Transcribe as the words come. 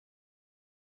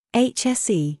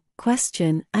HSE,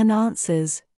 question and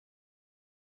answers.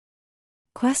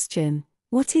 Question: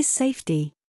 what is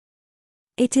safety?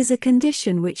 It is a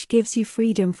condition which gives you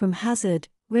freedom from hazard,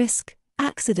 risk,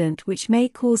 accident which may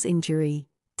cause injury,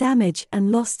 damage and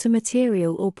loss to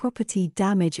material or property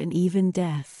damage and even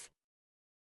death.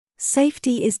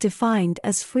 Safety is defined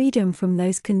as freedom from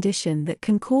those conditions that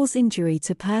can cause injury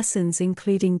to persons,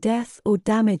 including death or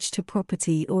damage to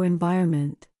property or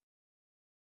environment.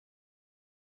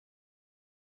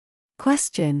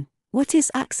 Question: what is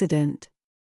accident?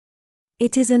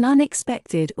 It is an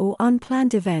unexpected or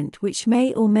unplanned event which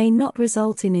may or may not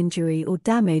result in injury or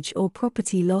damage or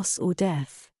property loss or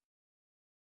death.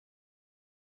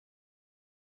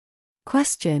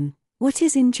 Question: what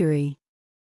is injury?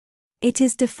 It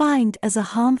is defined as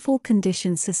a harmful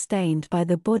condition sustained by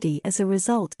the body as a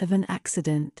result of an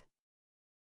accident.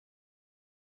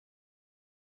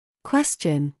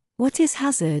 Question: what is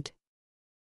hazard?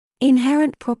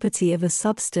 Inherent property of a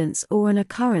substance or an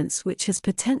occurrence which has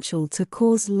potential to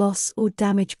cause loss or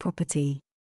damage property,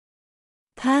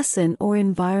 person or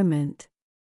environment.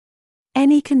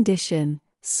 Any condition,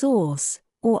 source,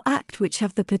 or act which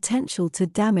have the potential to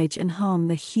damage and harm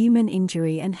the human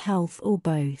injury and health or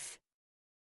both.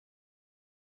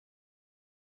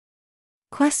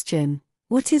 Question: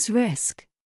 what is risk?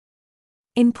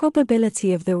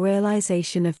 Improbability of the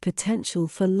realization of potential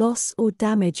for loss or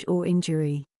damage or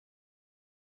injury.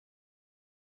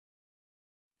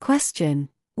 Question: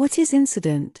 what is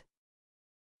incident?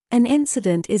 An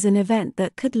incident is an event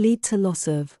that could lead to loss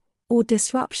of, or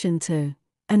disruption to,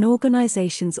 an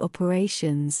organization's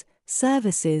operations,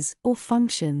 services, or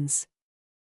functions.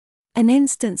 An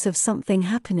instance of something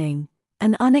happening,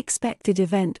 an unexpected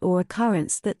event or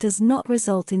occurrence that does not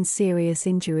result in serious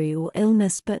injury or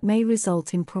illness but may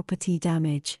result in property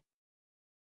damage.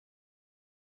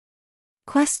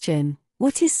 Question: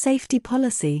 what is safety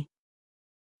policy?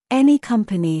 Any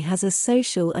company has a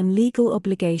social and legal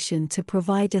obligation to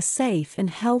provide a safe and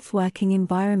healthy working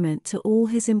environment to all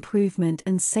his improvement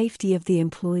and safety of the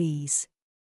employees.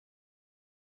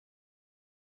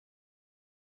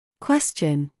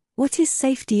 Question: what is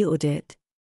safety audit?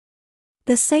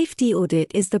 The safety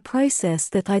audit is the process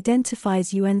that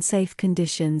identifies unsafe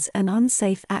conditions and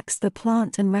unsafe acts the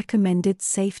plant and recommended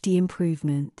safety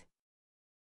improvement.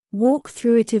 Walk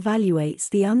through it evaluates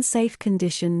the unsafe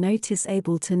condition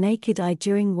noticeable to naked eye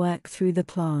during work through the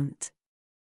plant.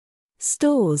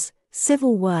 Stores,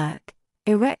 civil work,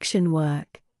 erection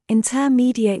work,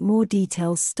 intermediate more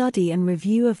detailed study and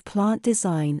review of plant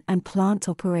design and plant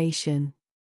operation.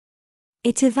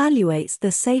 It evaluates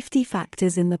the safety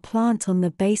factors in the plant on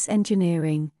the base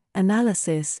engineering,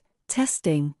 analysis,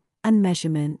 testing, and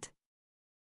measurement.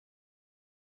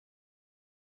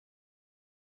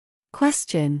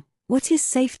 Question: what is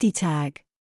safety tag?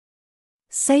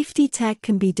 Safety tag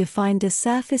can be defined as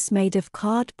surface made of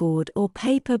cardboard or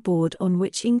paperboard on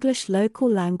which English local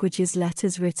languages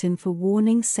letters written for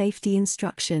warning safety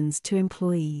instructions to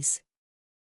employees.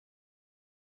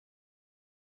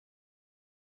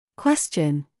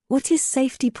 Question: what is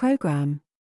safety program?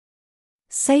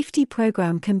 Safety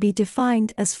program can be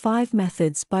defined as 5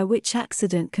 methods by which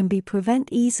accident can be prevented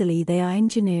easily. They are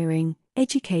engineering,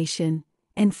 education,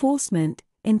 enforcement,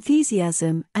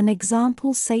 enthusiasm, and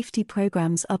example safety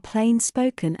programs are plain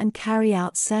spoken and carry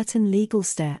out certain legal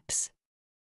steps.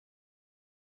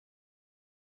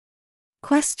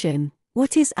 Question: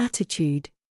 what is attitude?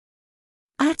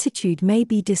 Attitude may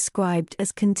be described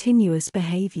as continuous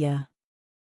behavior.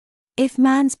 If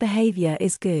man's behavior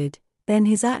is good, then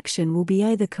his action will be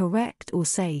either correct or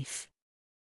safe.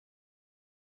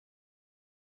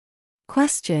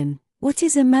 Question: what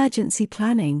is emergency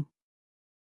planning?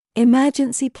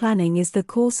 Emergency planning is the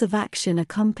course of action a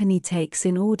company takes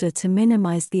in order to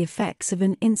minimize the effects of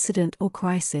an incident or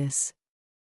crisis.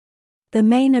 The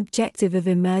main objective of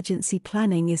emergency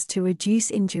planning is to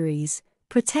reduce injuries,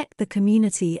 protect the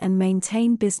community and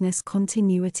maintain business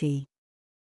continuity.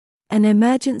 An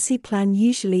emergency plan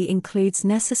usually includes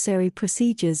necessary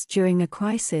procedures during a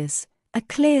crisis, a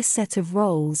clear set of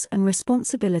roles and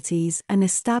responsibilities and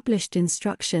established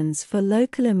instructions for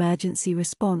local emergency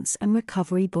response and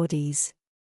recovery bodies.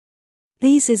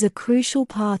 This is a crucial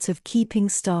part of keeping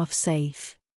staff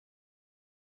safe.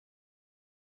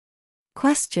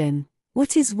 Question: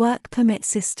 what is work permit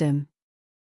system?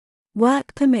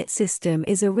 Work permit system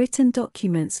is a written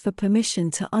document for permission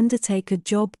to undertake a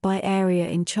job by area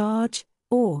in charge,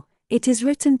 or it is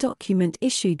written document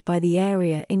issued by the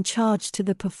area in charge to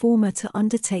the performer to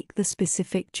undertake the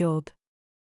specific job.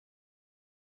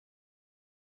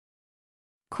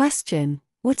 Question: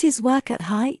 what is work at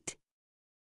height?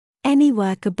 Any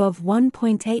work above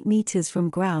 1.8 meters from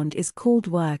ground is called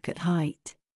work at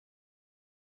height.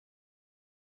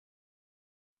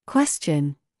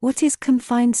 Question: what is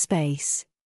confined space?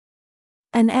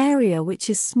 An area which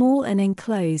is small and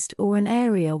enclosed, or an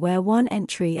area where one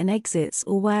entry and exits,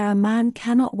 or where a man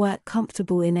cannot work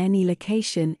comfortable in any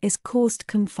location, is called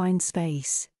confined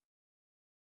space.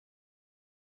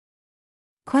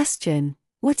 Question: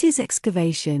 what is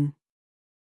excavation?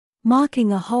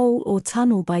 Marking a hole or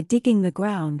tunnel by digging the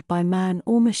ground by man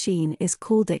or machine is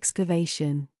called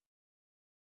excavation.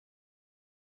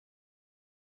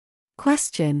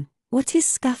 Question: what is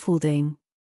scaffolding?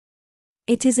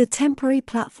 It is a temporary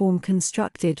platform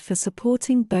constructed for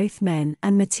supporting both men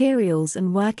and materials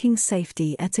and working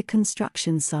safety at a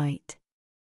construction site.